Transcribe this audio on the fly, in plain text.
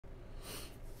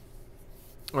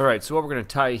Alright, so what we're going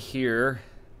to tie here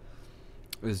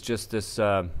is just this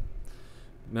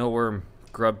millworm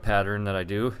grub pattern that I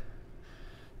do.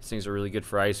 These things are really good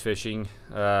for ice fishing.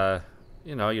 You know,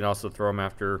 you can also throw them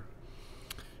after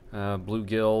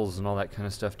bluegills and all that kind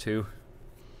of stuff too.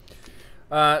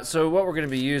 So what we're going to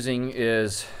be using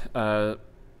is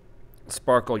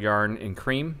sparkle yarn and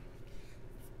cream.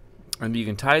 And you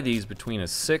can tie these between a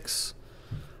 6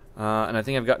 and I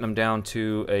think I've gotten them down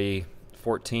to a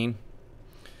 14.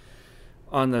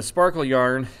 On the sparkle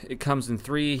yarn, it comes in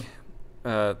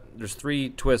there's 3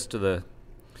 twists to the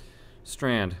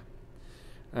strand.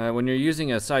 When you're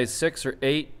using a size 6 or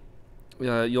 8,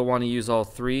 you'll want to use all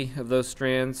 3 of those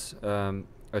strands. A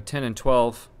 10 and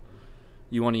 12,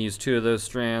 you want to use 2 of those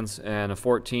strands, and a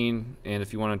 14, and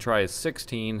if you want to try a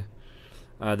 16,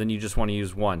 then you just want to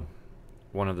use one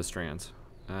of the strands,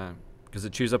 because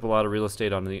it chews up a lot of real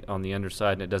estate on the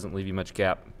underside and it doesn't leave you much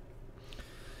gap.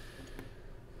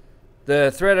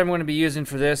 The thread I'm going to be using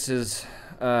for this is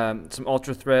some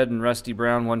Ultra Thread and Rusty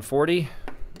Brown 140.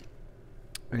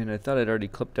 And I thought I'd already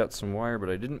clipped out some wire, but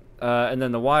I didn't. And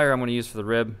then the wire I'm going to use for the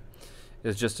rib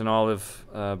is just an olive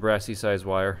brassy size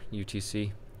wire,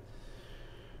 UTC.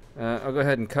 I'll go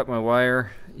ahead and cut my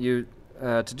wire.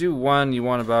 To do one, you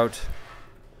want about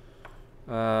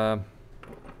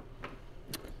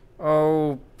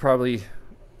probably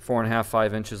 4.5,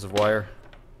 5 inches of wire.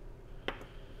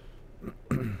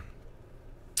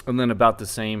 And then about the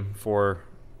same for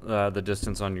the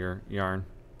distance on your yarn.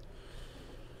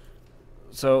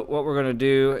 So what we're going to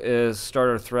do is start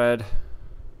our thread.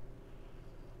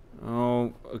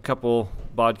 A couple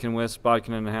bodkin widths,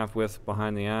 bodkin and a half width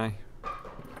behind the eye.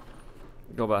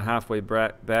 Go about halfway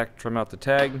back, trim out the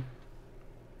tag.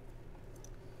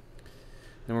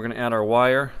 Then we're going to add our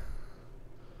wire.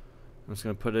 I'm just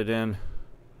going to put it in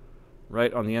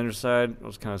right on the underside. I'll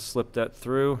just kind of slip that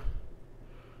through.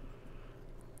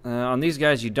 On these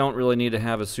guys, you don't really need to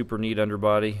have a super neat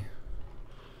underbody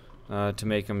to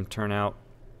make them turn out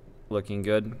looking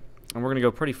good. And we're going to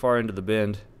go pretty far into the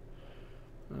bend.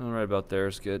 Right about there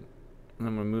is good. And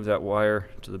I'm going to move that wire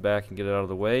to the back and get it out of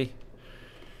the way.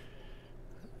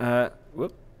 I'm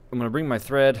going to bring my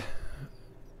thread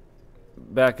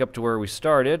back up to where we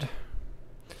started.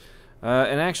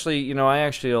 And actually, you know,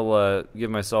 I'll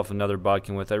give myself another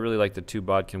bodkin width. I really like the 2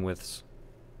 bodkin widths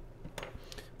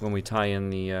when we tie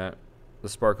in the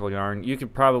sparkle yarn. You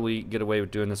could probably get away with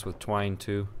doing this with twine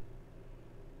too.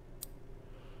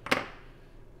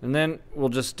 And then we'll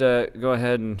just go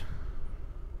ahead and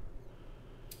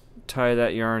tie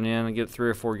that yarn in and get 3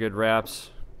 or 4 good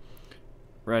wraps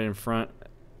right in front.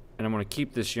 And I'm going to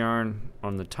keep this yarn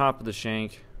on the top of the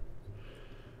shank,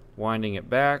 winding it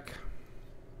back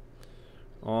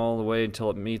all the way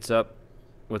until it meets up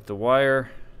with the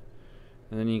wire.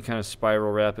 And then you kind of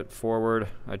spiral wrap it forward.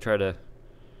 I try to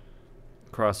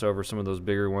cross over some of those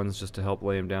bigger ones just to help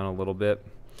lay them down a little bit.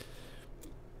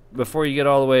 Before you get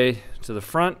all the way to the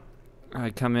front,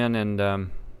 I come in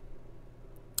and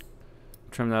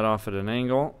trim that off at an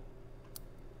angle,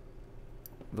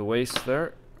 the waist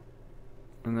there,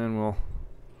 and then we'll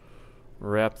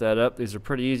wrap that up. These are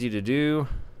pretty easy to do,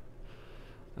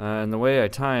 and the way I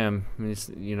tie them, these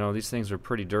things are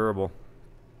pretty durable.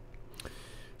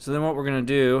 So then what we're going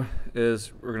to do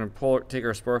is we're going to take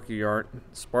our sparkle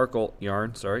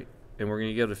yarn, and we're going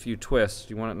to give it a few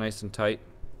twists. You want it nice and tight.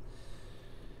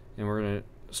 And we're going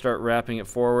to start wrapping it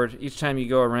forward. Each time you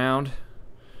go around,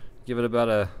 give it about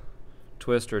a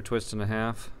twist or a twist and a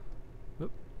half.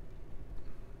 Oop.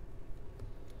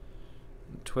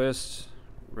 Twist,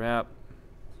 wrap,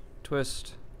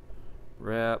 twist,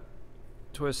 wrap,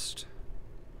 twist,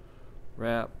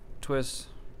 wrap, twist.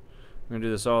 We're going to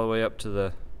do this all the way up to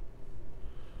the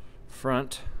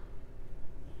front.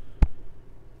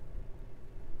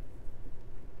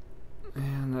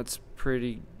 And that's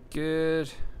pretty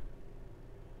good.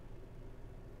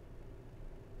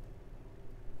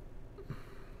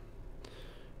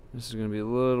 This is going to be a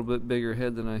little bit bigger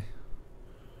head than I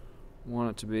want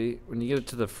it to be. When you get it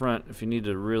to the front, if you need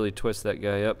to really twist that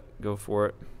guy up, go for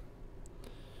it.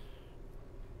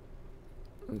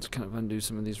 Let's kind of undo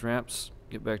some of these wraps,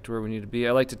 get back to where we need to be.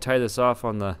 I like to tie this off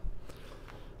on the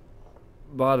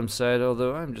bottom side,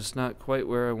 although I'm just not quite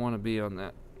where I want to be on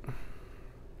that.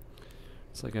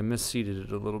 It's like I misseated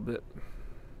it a little bit.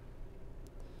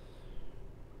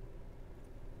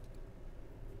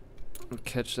 I'll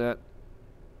catch that,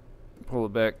 pull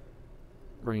it back,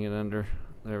 bring it under.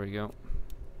 There we go.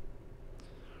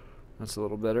 That's a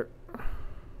little better.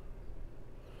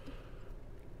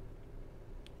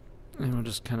 And we'll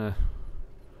just kind of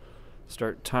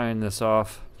start tying this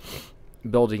off,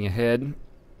 building ahead.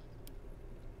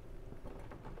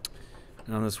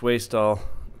 Now this waist I'll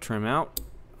trim out.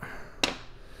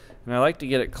 And I like to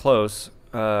get it close,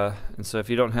 and so if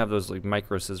you don't have those like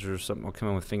micro scissors or something, I'll come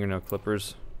in with fingernail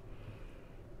clippers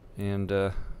and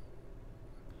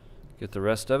get the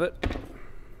rest of it.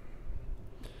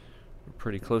 We're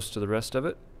pretty close to the rest of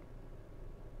it.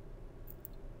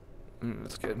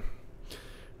 That's good.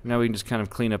 Now we can just kind of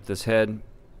clean up this head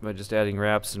by just adding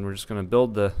wraps, and we're just going to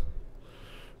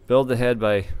build the head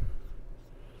by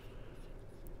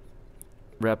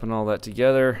wrapping all that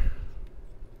together.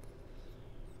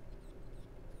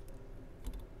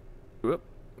 Whoop.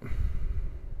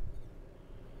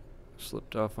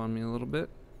 Slipped off on me a little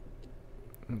bit.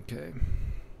 Okay.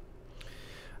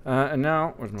 And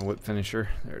now, where's my whip finisher?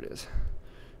 There it is.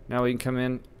 Now we can come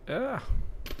in. I'm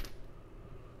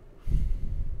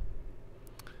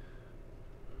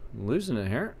losing it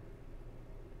here.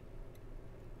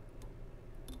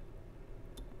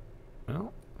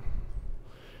 Well.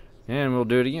 And we'll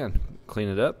do it again. Clean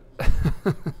it up.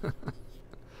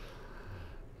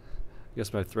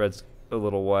 Guess my thread's a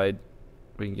little wide.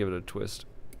 We can give it a twist.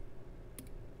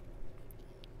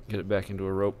 Get it back into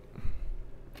a rope.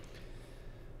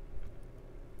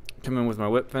 Come in with my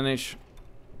whip finish.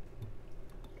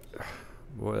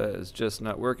 Boy, that is just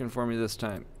not working for me this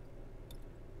time.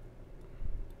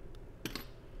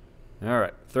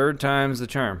 Alright, third time's the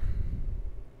charm.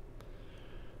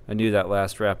 I knew that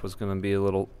last wrap was going to be a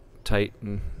little tight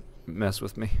and mess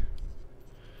with me.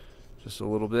 Just a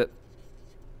little bit.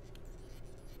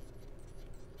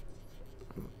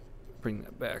 Bring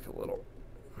that back a little.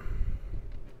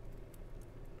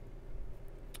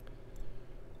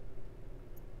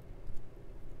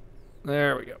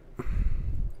 There we go.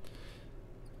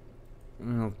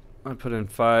 Well, I put in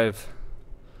 5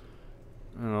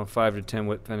 to 10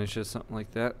 whip finishes, something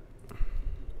like that.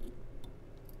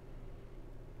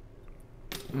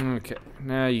 Okay,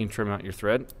 now you can trim out your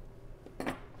thread.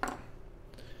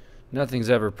 Nothing's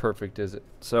ever perfect, is it?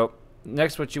 So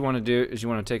next what you want to do is you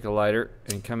want to take a lighter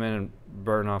and come in and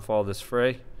burn off all this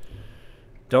fray.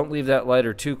 Don't leave that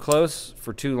lighter too close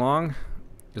for too long,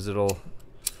 because it'll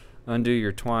undo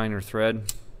your twine or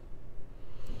thread.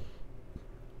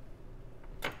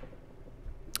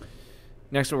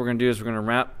 Next what we're going to do is we're going to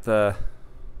wrap the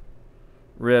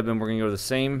rib, and we're going to go the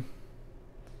same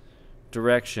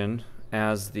direction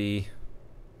as the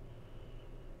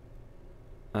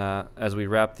as we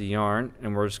wrap the yarn,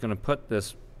 and we're just going to put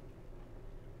this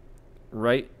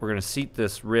we're going to seat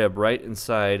this rib right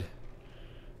inside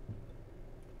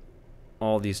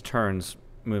all these turns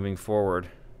moving forward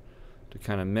to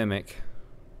kind of mimic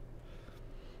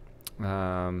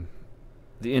the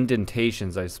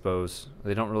indentations, I suppose.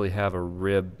 They don't really have a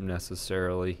rib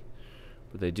necessarily,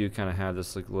 but they do kind of have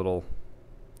this like little,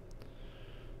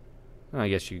 I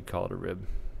guess you could call it a rib.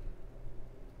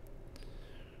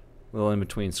 Little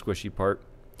in-between squishy part.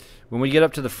 When we get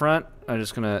up to the front, I'm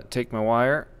just going to take my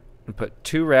wire and put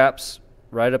 2 wraps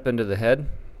right up into the head.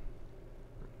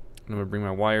 I'm going to bring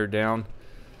my wire down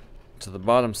to the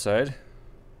bottom side.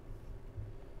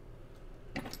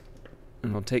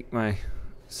 And I'll take my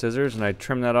scissors and I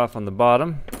trim that off on the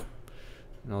bottom.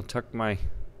 And I'll tuck my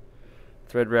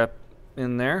thread wrap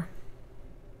in there.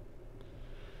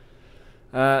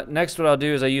 Next what I'll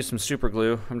do is I use some super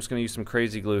glue. I'm just going to use some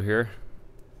crazy glue here.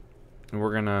 And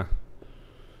we're going to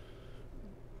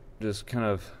just kind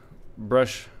of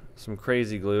brush some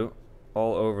crazy glue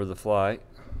all over the fly.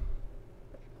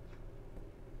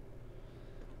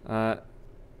 And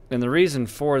the reason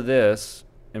for this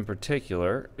in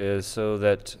particular is so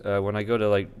that when I go to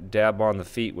like dab on the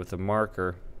feet with the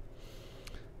marker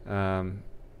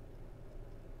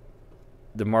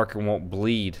won't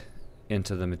bleed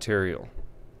into the material.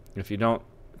 If you don't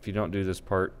do this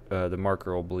part, the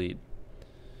marker will bleed.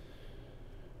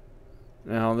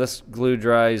 Now this glue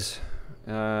dries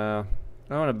in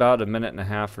about 1.5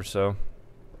 minutes or so.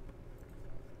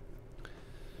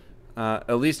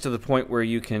 At least to the point where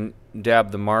you can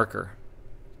dab the marker.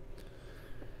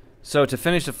 So to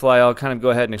finish the fly, I'll kind of go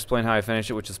ahead and explain how I finish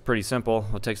it, which is pretty simple.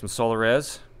 I'll take some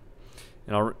Solarez,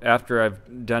 and after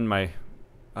I've done my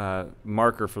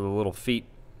marker for the little feet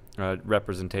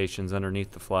representations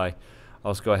underneath the fly,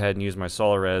 I'll just go ahead and use my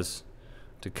Solarez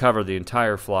to cover the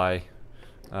entire fly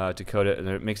to coat it, and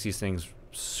it makes these things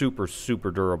super,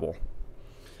 super durable.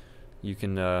 You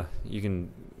can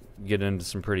get into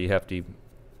some pretty hefty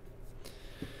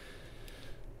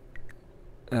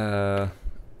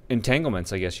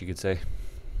entanglements, I guess you could say.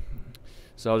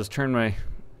 So I'll just turn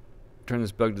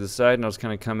this bug to the side, and I'll just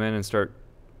kind of come in and start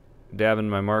dabbing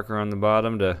my marker on the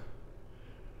bottom to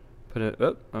put it.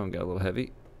 Oh, got a little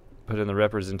heavy. Put in the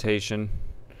representation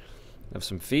of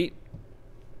some feet.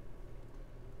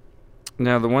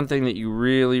 Now, the one thing that you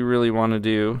really, really want to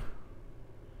do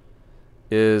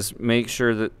is make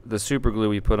sure that the super glue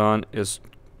we put on is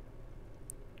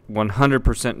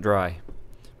 100% dry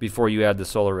before you add the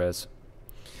solar res.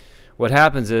 What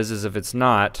happens is if it's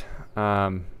not,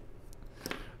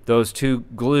 those two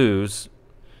glues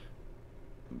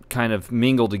kind of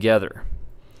mingle together.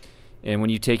 And when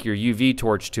you take your UV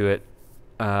torch to it,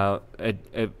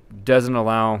 it doesn't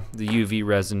allow the UV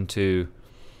resin to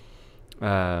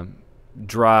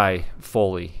dry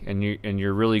fully, and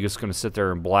you're really just going to sit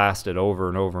there and blast it over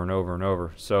and over and over and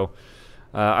over. So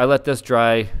I let this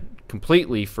dry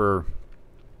completely for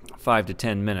 5 to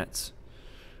 10 minutes,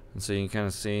 and so you can kind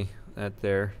of see that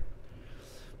there.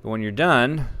 But when you're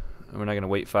done, we're not going to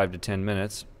wait 5 to 10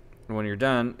 minutes. And when you're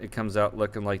done, it comes out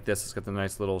looking like this. It's got the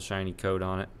nice little shiny coat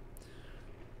on it,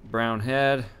 brown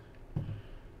head,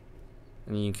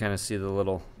 and you can kind of see the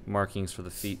little markings for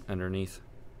the feet underneath.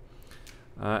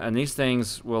 And these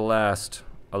things will last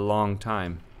a long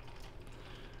time.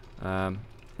 And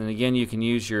again, you can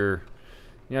use your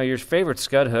favorite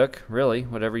scud hook, really,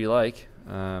 whatever you like,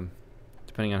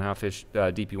 depending on how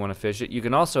deep you want to fish it. You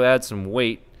can also add some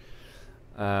weight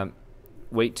to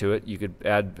it. You could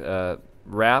add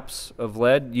wraps of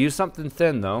lead. Use something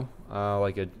thin though,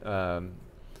 like a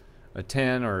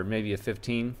 10 or maybe a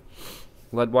 15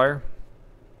 lead wire.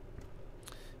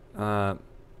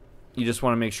 You just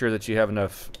want to make sure that you have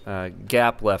enough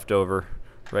gap left over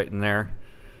right in there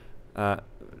to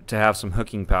have some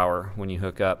hooking power when you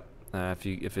hook up.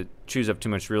 If it chews up too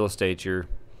much real estate,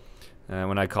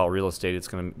 when I call real estate, it's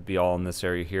going to be all in this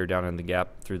area here, down in the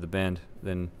gap through the bend.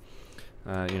 Then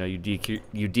you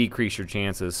decrease your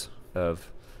chances of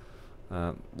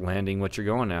landing what you're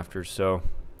going after. So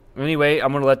anyway,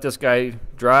 I'm going to let this guy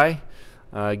dry.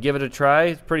 Give it a try.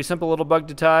 It's a pretty simple little bug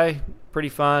to tie, pretty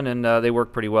fun, and they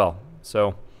work pretty well.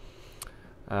 So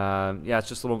yeah, it's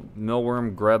just a little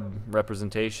millworm grub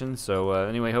representation. So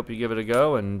anyway, hope you give it a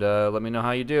go, and let me know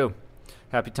how you do.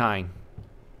 Happy tying.